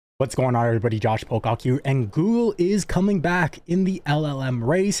What's going on, everybody? Josh Pocock here, and Google is coming back in the LLM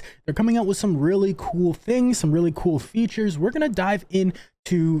race. They're coming out with some really cool things, some really cool features. We're going to dive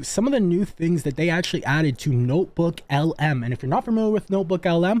into some of the new things that they actually added to NotebookLM. And if you're not familiar with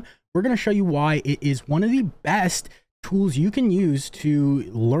NotebookLM, we're going to show you why it is one of the best tools you can use to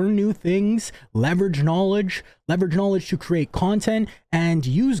learn new things, leverage knowledge to create content, and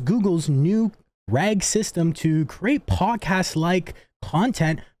use Google's new RAG system to create podcast-like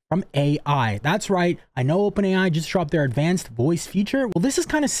content from AI. That's right. I know OpenAI just dropped their advanced voice feature. Well, this is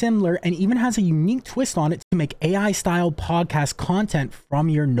kind of similar and even has a unique twist on it to make AI style podcast content from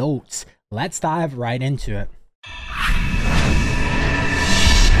your notes. Let's dive right into it.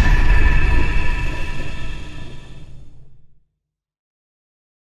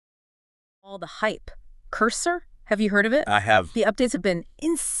 All the hype. Cursor? Have you heard of it? I have. The updates have been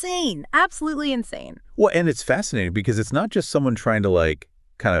insane. Absolutely insane. Well, and it's fascinating because it's not just someone trying to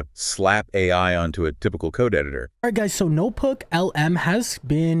kind of slap AI onto a typical code editor. All right, guys, so NotebookLM has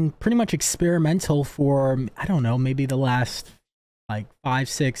been pretty much experimental for, I don't know, maybe the last 5,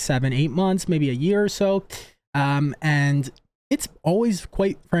 6, 7, 8 months, maybe a year or so. And it's always,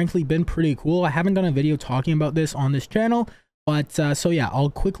 quite frankly, been pretty cool. I haven't done a video talking about this on this channel, but so yeah,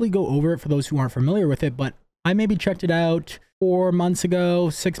 I'll quickly go over it for those who aren't familiar with it. But I maybe checked it out 4 months ago,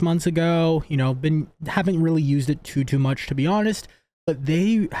 6 months ago, haven't really used it too much, to be honest. But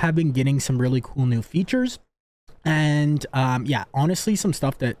they have been getting some really cool new features, and yeah, honestly, some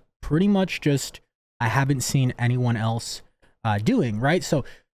stuff that pretty much just I haven't seen anyone else doing, right? So,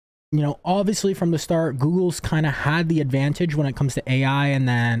 obviously from the start, Google's kind of had the advantage when it comes to AI, and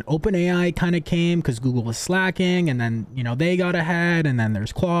then OpenAI kind of came because Google was slacking, and then, they got ahead, and then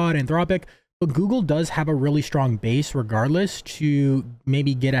there's Claude, Anthropic. But Google does have a really strong base regardless to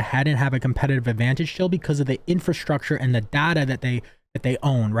maybe get ahead and have a competitive advantage still because of the infrastructure and the data that they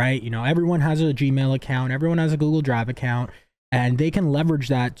own, right? Everyone has a Gmail account, everyone has a Google Drive account, and they can leverage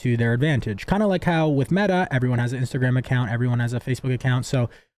that to their advantage. Kind of like how with Meta, everyone has an Instagram account, everyone has a Facebook account.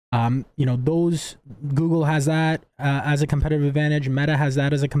 So, Google has that as a competitive advantage. Meta has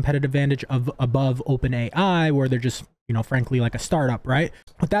that as a competitive advantage above OpenAI, where they're just, frankly, like a startup, right?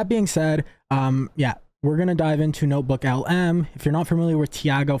 With that being said, yeah, we're going to dive into NotebookLM. If you're not familiar with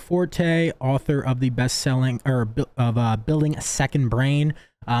Thiago Forte, author of the best-selling Building a Second Brain,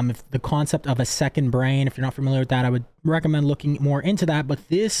 if the concept of a second brain, if you're not familiar with that, I would recommend looking more into that. But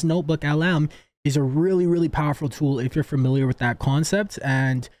this NotebookLM is a really powerful tool if you're familiar with that concept,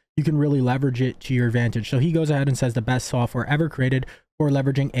 and you can really leverage it to your advantage. So he goes ahead and says the best software ever created for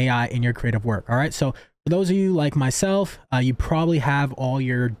leveraging AI in your creative work. All right, so for those of you like myself, you probably have all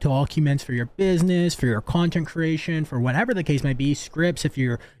your documents for your business, for your content creation, for whatever the case may be, scripts. If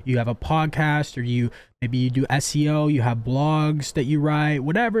you have a podcast, or maybe you do SEO, you have blogs that you write,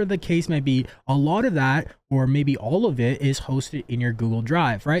 whatever the case may be, a lot of that, or maybe all of it, is hosted in your Google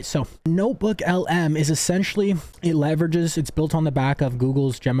Drive, right? So NotebookLM is essentially, it's built on the back of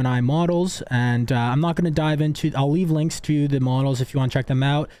Google's Gemini models, and I'm not going to dive into, I'll leave links to the models if you want to check them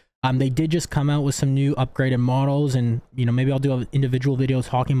out. They did just come out with some new upgraded models, and maybe I'll do an individual video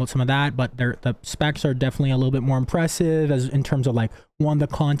talking about some of that, but the specs are definitely a little bit more impressive in terms of the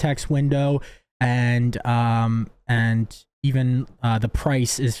context window, and even the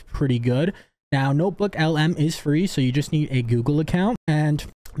price is pretty good. Now, NotebookLM is free, so you just need a Google account, and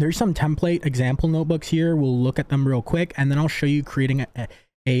there's some template example notebooks here. We'll look at them real quick, and then I'll show you creating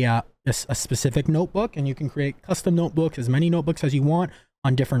a specific notebook, and you can create custom notebooks, as many notebooks as you want,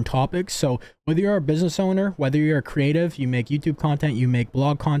 on different topics. So whether you're a business owner, whether you're a creative, you make YouTube content, you make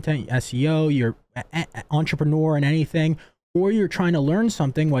blog content, SEO, you're an entrepreneur in anything, or you're trying to learn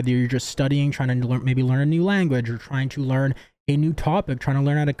something, whether you're just studying, trying to maybe learn a new language, or trying to learn a new topic, trying to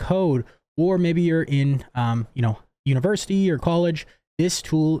learn how to code, or maybe you're in university or college, this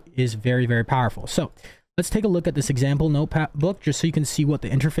tool is very powerful. So let's take a look at this example notebook just so you can see what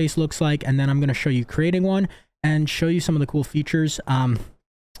the interface looks like, and then I'm going to show you creating one and show you some of the cool features.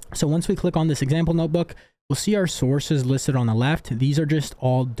 So once we click on this example notebook, we'll see our sources listed on the left. These are just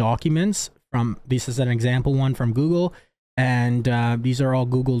all documents this is an example one from Google, and these are all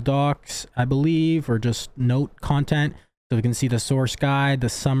Google Docs, I believe, or just note content. So we can see the source guide, the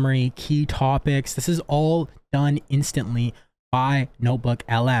summary, key topics. This is all done instantly by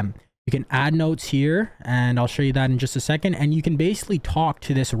NotebookLM. You can add notes here, and I'll show you that in just a second. And you can basically talk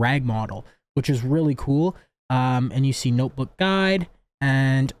to this RAG model, which is really cool. And you see notebook guide,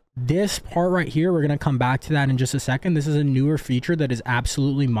 and this part right here, we're going to come back to that in just a second. This is a newer feature that is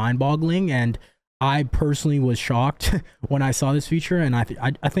absolutely mind-boggling, and I personally was shocked when I saw this feature, and I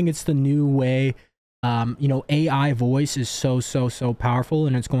think it's the new way You know, AI voice is so powerful,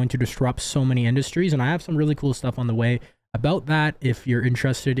 and it's going to disrupt so many industries. And I have some really cool stuff on the way about that. If you're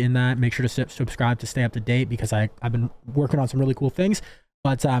interested in that, make sure to subscribe to stay up to date, because I've been working on some really cool things.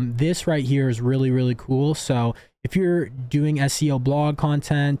 But this right here is really cool. So if you're doing SEO blog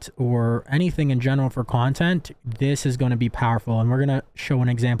content or anything in general for content, this is going to be powerful. And we're going to show an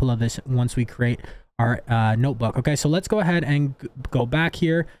example of this once we create our notebook. Okay, so let's go ahead and go back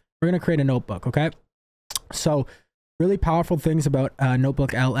here. We're going to create a notebook. Okay, so really powerful things about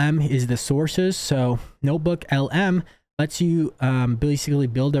NotebookLM is the sources. So NotebookLM lets you basically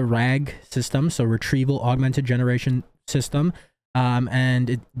build a RAG system, so retrieval augmented generation system.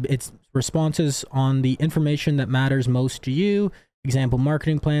 And it's responses on the information that matters most to you. Example,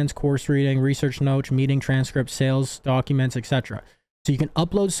 marketing plans, course reading, research notes, meeting transcripts, sales documents, etc. So you can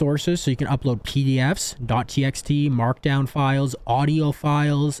upload sources. So you can upload PDFs, .txt, markdown files, audio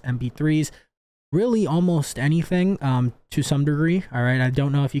files, MP3s, really almost anything to some degree. All right. I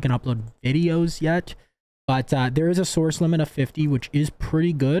don't know if you can upload videos yet, but there is a source limit of 50, which is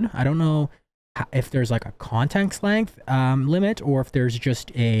pretty good. I don't know if there's like a context length limit, or if there's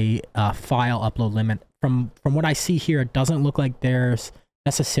just a file upload limit. From what I see here, it doesn't look like there's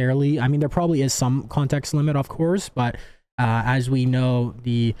necessarily, I mean, there probably is some context limit, of course, but as we know,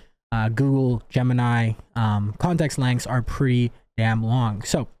 the Google Gemini context lengths are pretty damn long.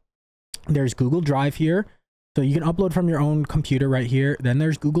 So there's Google Drive here. So you can upload from your own computer right here. Then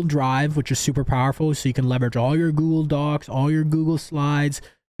there's Google Drive, which is super powerful. So you can leverage all your Google Docs, all your Google Slides,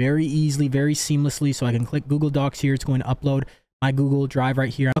 very easily, very seamlessly. So I can click Google Docs here. It's going to upload my Google Drive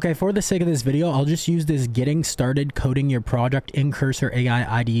right here. Okay, for the sake of this video, I'll just use this getting started coding your project in Cursor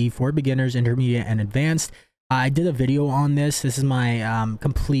AI IDE for beginners, intermediate, and advanced. I did a video on this. This is my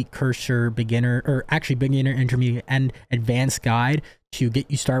complete Cursor beginner, or actually beginner, intermediate, and advanced guide to get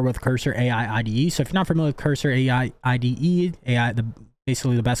you started with Cursor AI IDE. So if you're not familiar with Cursor AI IDE,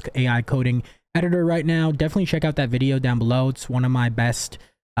 basically the best AI coding editor right now, definitely check out that video down below. It's one of my best,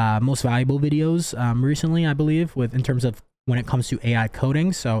 most valuable videos recently, I believe, in terms of when it comes to AI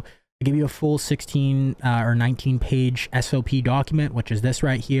coding. So I give you a full 16 or 19 page SOP document, which is this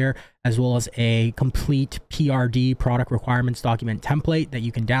right here, as well as a complete PRD product requirements document template that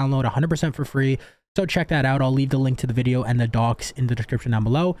you can download 100% for free. So check that out. I'll leave the link to the video and the docs in the description down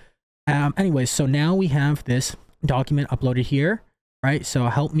below. Anyways, so now we have this document uploaded here, right? So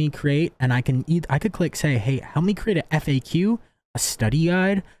help me create, and I could click say, hey, help me create a FAQ, a study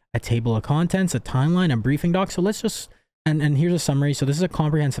guide, a table of contents, a timeline, a briefing doc. So let's just, and here's a summary. So this is a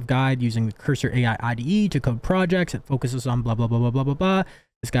comprehensive guide using the Cursor AI IDE to code projects. It focuses on blah, blah, blah, blah, blah, blah, blah.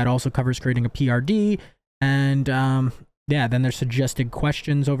 This guide also covers creating a PRD. And yeah, then there's suggested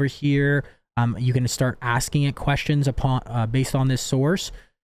questions over here. You can start asking it questions upon based on this source.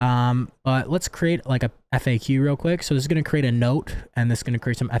 But let's create like a FAQ real quick. So this is going to create a note, and this is going to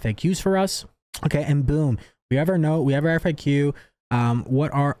create some FAQs for us. Okay, and boom, we have our note, we have our FAQ.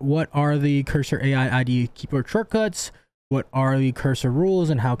 What are the Cursor AI IDE keyboard shortcuts? What are the Cursor rules,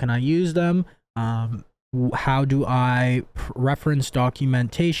 and how can I use them? How do I reference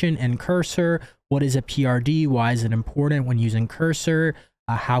documentation in Cursor? What is a PRD? Why is it important when using Cursor?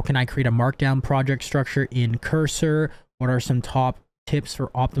 How can I create a markdown project structure in Cursor? What are some top tips for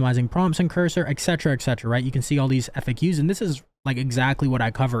optimizing prompts in Cursor, etc., etc., right? You can see all these FAQs, and this is like exactly what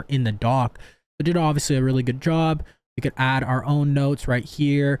I cover in the doc. So did obviously a really good job. We could add our own notes right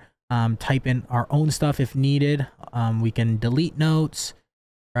here, type in our own stuff if needed. We can delete notes,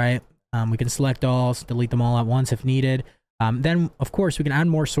 right? We can select all, delete them all at once if needed. Then of course we can add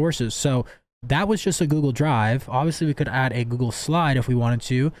more sources. So that was just a Google Drive. Obviously we could add a Google Slide if we wanted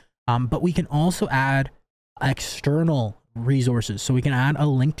to, but we can also add external resources. So we can add a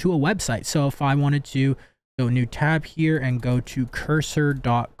link to a website. So if I wanted to go new tab here and go to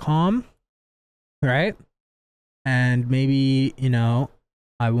cursor.com, right? And maybe, you know,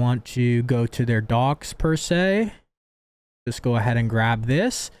 I want to go to their docs per se. Just go ahead and grab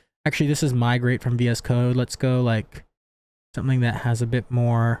this. Actually, this is migrate from VS Code. Let's go like something that has a bit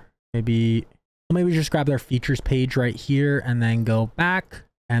more, maybe just grab their features page right here and then go back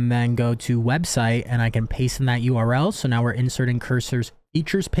and then go to website, and I can paste in that URL. So now we're inserting Cursor's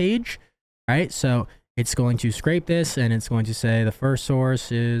features page, right? So it's going to scrape this, and it's going to say the first source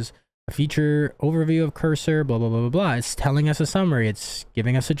is a feature overview of Cursor, blah, blah, blah, blah, blah. It's telling us a summary. It's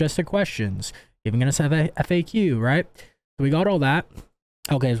giving us suggested questions, giving us a FAQ, right? So we got all that.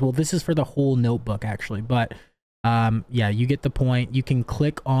 Okay, well, this is for the whole notebook actually, but yeah, you get the point. You can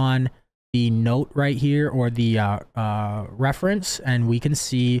click on the note right here or the reference, and we can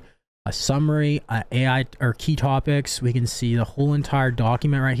see a summary, AI or key topics. We can see the whole entire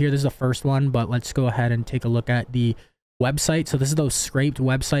document right here. This is the first one, but let's go ahead and take a look at the website. So this is the scraped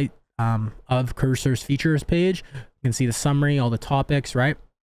website of Cursor's features page. You can see the summary, all the topics, right?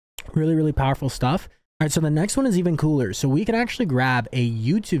 Really, really powerful stuff. All right, so the next one is even cooler. So we can actually grab a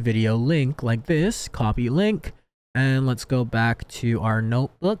YouTube video link like this, copy link, and let's go back to our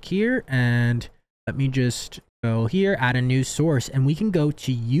notebook here. And let me just go here, add a new source, and we can go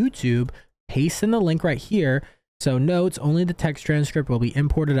to YouTube, paste in the link right here. So notes, only the text transcript will be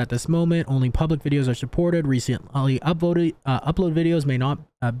imported at this moment. Only public videos are supported. Recently upload videos may not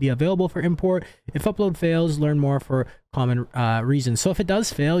be available for import. If upload fails, learn more for common reasons. So if it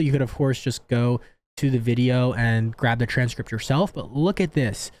does fail, you could of course just go to the video and grab the transcript yourself. But look at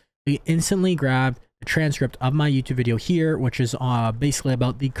this. We instantly grabbed the transcript of my YouTube video here, which is basically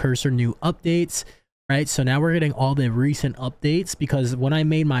about the Cursor new updates. Right, so now we're getting all the recent updates, because when I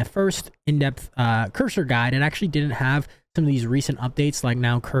made my first in-depth Cursor guide, it actually didn't have some of these recent updates. Like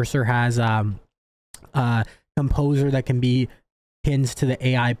now Cursor has Composer that can be pinned to the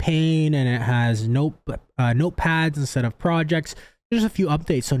AI pane, and it has notepads instead of projects. There's a few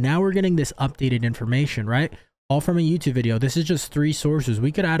updates. So now we're getting this updated information, right? All from a YouTube video. This is just 3 sources.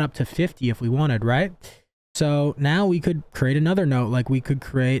 We could add up to 50 if we wanted, right? So now we could create another note. Like we could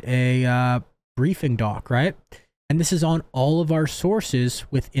create a briefing doc, right? And this is on all of our sources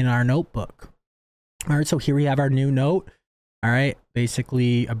within our notebook. All right, so here we have our new note. All right,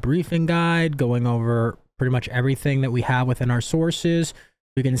 basically a briefing guide going over pretty much everything that we have within our sources.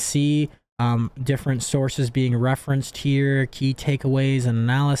 We can see different sources being referenced here, key takeaways and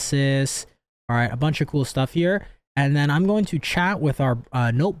analysis. All right, a bunch of cool stuff here. And then I'm going to chat with our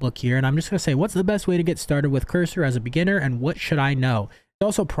notebook here, and I'm just going to say, what's the best way to get started with Cursor as a beginner, and what should I know? It's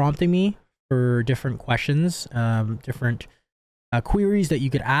also prompting me for different questions, different queries that you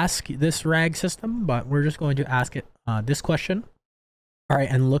could ask this RAG system, but we're just going to ask it this question. All right,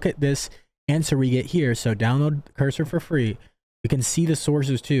 and look at this answer we get here. So download Cursor for free. We can see the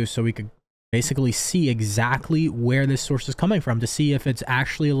sources too, so we could basically see exactly where this source is coming from to see if it's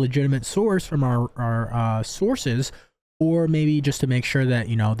actually a legitimate source from our sources, or maybe just to make sure that,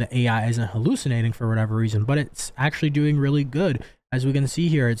 you know, the AI isn't hallucinating for whatever reason, but it's actually doing really good. As we can see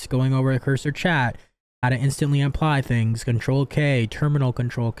here, it's going over the Cursor chat, how to instantly apply things, Control K, Terminal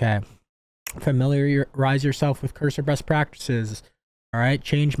Control K, familiarize yourself with Cursor best practices, all right,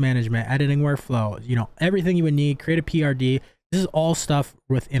 change management, editing workflow, you know, everything you would need, create a PRD. This is all stuff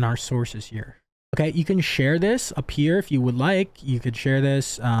within our sources here. Okay, you can share this up here if you would like. You could share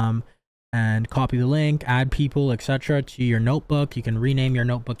this and copy the link, add people, etc. to your notebook. You can rename your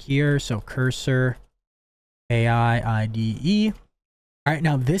notebook here. So Cursor AI IDE. All right,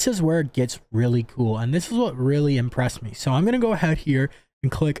 now this is where it gets really cool, and this is what really impressed me. So I'm going to go ahead here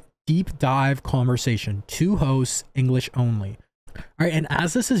and click Deep Dive Conversation, 2 hosts, English only. All right, and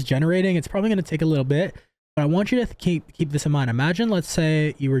as this is generating, it's probably going to take a little bit, but I want you to keep this in mind. Imagine, let's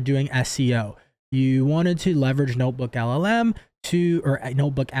say you were doing SEO. You wanted to leverage NotebookLM to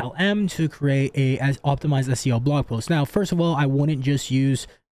create a optimized SEO blog post. Now, first of all, I wouldn't just use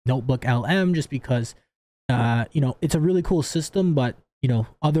NotebookLM just because, you know, it's a really cool system, but you know,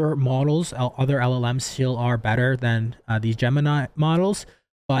 other models, other LLMs still are better than these Gemini models.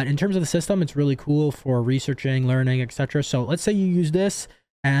 But in terms of the system, it's really cool for researching, learning, etc. So let's say you use this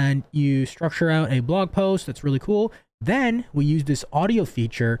and you structure out a blog post. That's really cool. Then we use this audio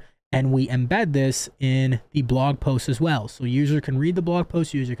feature and we embed this in the blog post as well. So user can read the blog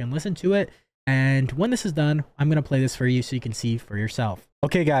post, user can listen to it. And when this is done, I'm going to play this for you so you can see for yourself.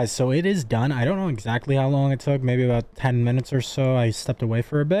 Okay, guys, so it is done. I don't know exactly how long it took, maybe about 10 minutes or so. I stepped away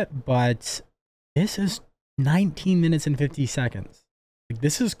for a bit, but this is 19 minutes and 50 seconds. Like,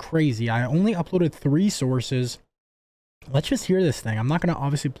 this is crazy. I only uploaded 3 sources. Let's just hear this thing. I'm not going to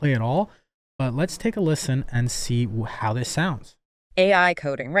obviously play it all, but let's take a listen and see how this sounds. AI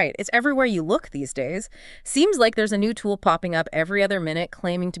coding, right. It's everywhere you look these days. Seems like there's a new tool popping up every other minute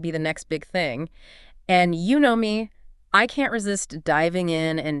claiming to be the next big thing. And you know me, I can't resist diving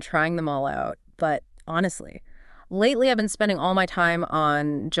in and trying them all out. But honestly, lately I've been spending all my time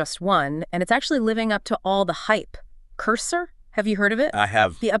on just one, and it's actually living up to all the hype. Cursor? Have you heard of it? I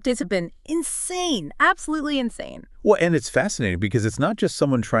have. The updates have been insane, absolutely insane. Well, and it's fascinating because it's not just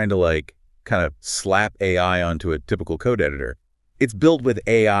someone trying to like kind of slap AI onto a typical code editor. It's built with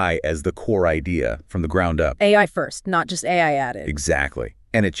AI as the core idea from the ground up. AI first, not just AI added. Exactly.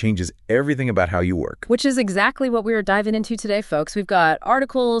 and it changes everything about how you work. Which is exactly what we are diving into today, folks. We've got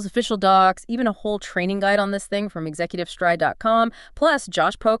articles, official docs, even a whole training guide on this thing from executivestride.com, plus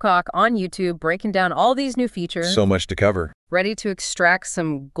Josh Pocock on YouTube breaking down all these new features. So much to cover. Ready to extract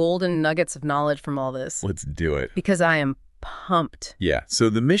some golden nuggets of knowledge from all this. Let's do it. Because I am pumped. Yeah, so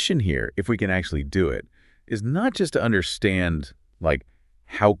the mission here, if we can actually do it, is not just to understand, like,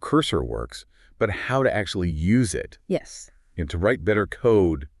 how Cursor works, but how to actually use it. Yes. And to write better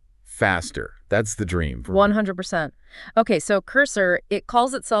code faster. That's the dream. 100%. Okay, so Cursor, it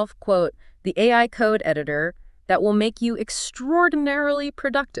calls itself, quote, the AI code editor that will make you extraordinarily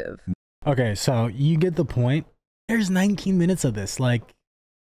productive. Okay, so you get the point. There's 19 minutes of this. Like,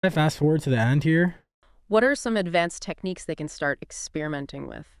 if I fast forward to the end here. What are some advanced techniques they can start experimenting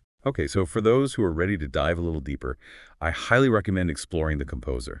with? Okay, so for those who are ready to dive a little deeper, I highly recommend exploring the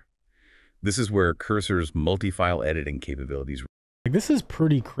Composer. This is where Cursor's multi-file editing capabilities. Like, this is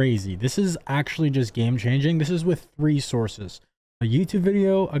pretty crazy. This is actually just game-changing. This is with 3 sources: a YouTube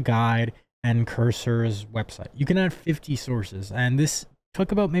video, a guide, and Cursor's website. You can add 50 sources, and this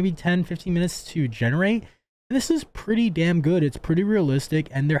took about maybe 10-15 minutes to generate. And this is pretty damn good. It's pretty realistic,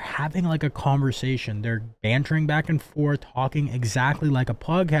 and they're having like a conversation. They're bantering back and forth, talking exactly like a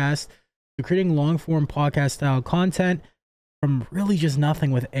podcast. They're creating long-form podcast-style content from really just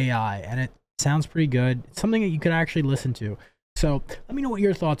nothing with AI, and it sounds pretty good. It's something that you could actually listen to. So let me know what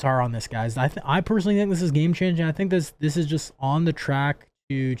your thoughts are on this, guys. I personally think this is game-changing. I think this is just on the track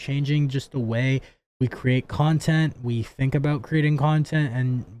to changing just the way we create content, we think about creating content,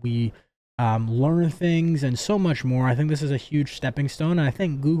 and we learn things and so much more. I think this is a huge stepping stone. And I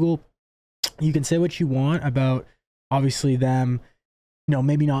think Google, you can say what you want about obviously them, you know,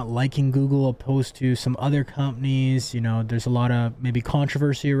 maybe not liking Google opposed to some other companies. You know, there's a lot of maybe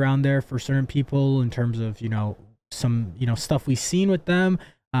controversy around there for certain people in terms of, you know, some, you know, stuff we've seen with them.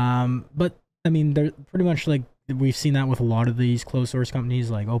 But I mean, they're pretty much like, we've seen that with a lot of these closed source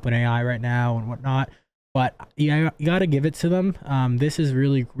companies like OpenAI right now and whatnot. But you gotta give it to them. This is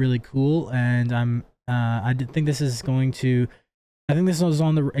really, really cool, and I did think this is going to. I think this was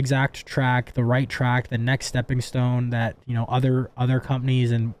on the exact track, the right track, the next stepping stone that, you know, other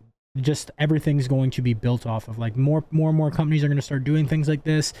companies and just everything's going to be built off of. Like more and more companies are going to start doing things like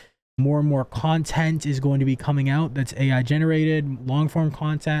this. More and more content is going to be coming out that's AI generated, long form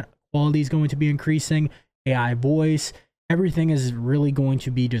content. Quality is going to be increasing. AI voice, everything is really going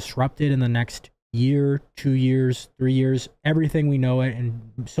to be disrupted in the next year, 2 years, 3 years. Everything we know it, and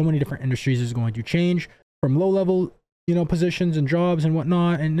so many different industries is going to change from low level, you know, positions and jobs and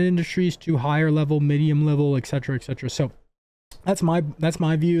whatnot, and industries to higher level, medium level, etc., etc. So that's my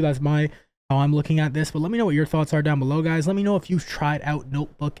view. That's how I'm looking at this. But let me know what your thoughts are down below, guys. Let me know if you've tried out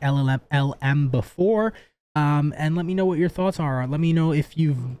NotebookLM before. And let me know what your thoughts are. Let me know if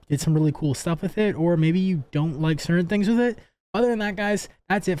you did some really cool stuff with it, or maybe you don't like certain things with it. Other than that, guys,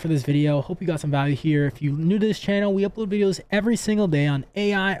 that's it for this video. Hope you got some value here. If you're new to this channel, we upload videos every single day on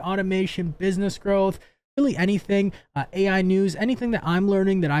AI, automation, business growth, really anything, AI news, anything that I'm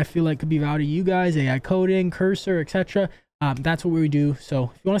learning that I feel like could be valuable to you guys, AI coding, Cursor, etc. That's what we do.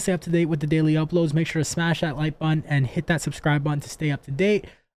 So if you want to stay up to date with the daily uploads, make sure to smash that like button and hit that subscribe button to stay up to date.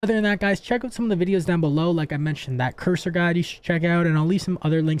 Other than that, guys, check out some of the videos down below. Like I mentioned, that Cursor guide you should check out, and I'll leave some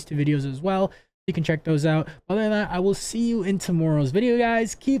other links to videos as well. You can check those out. Other than that, I will see you in tomorrow's video,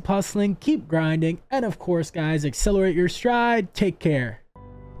 guys. Keep hustling, keep grinding, and of course, guys, accelerate your stride. Take care.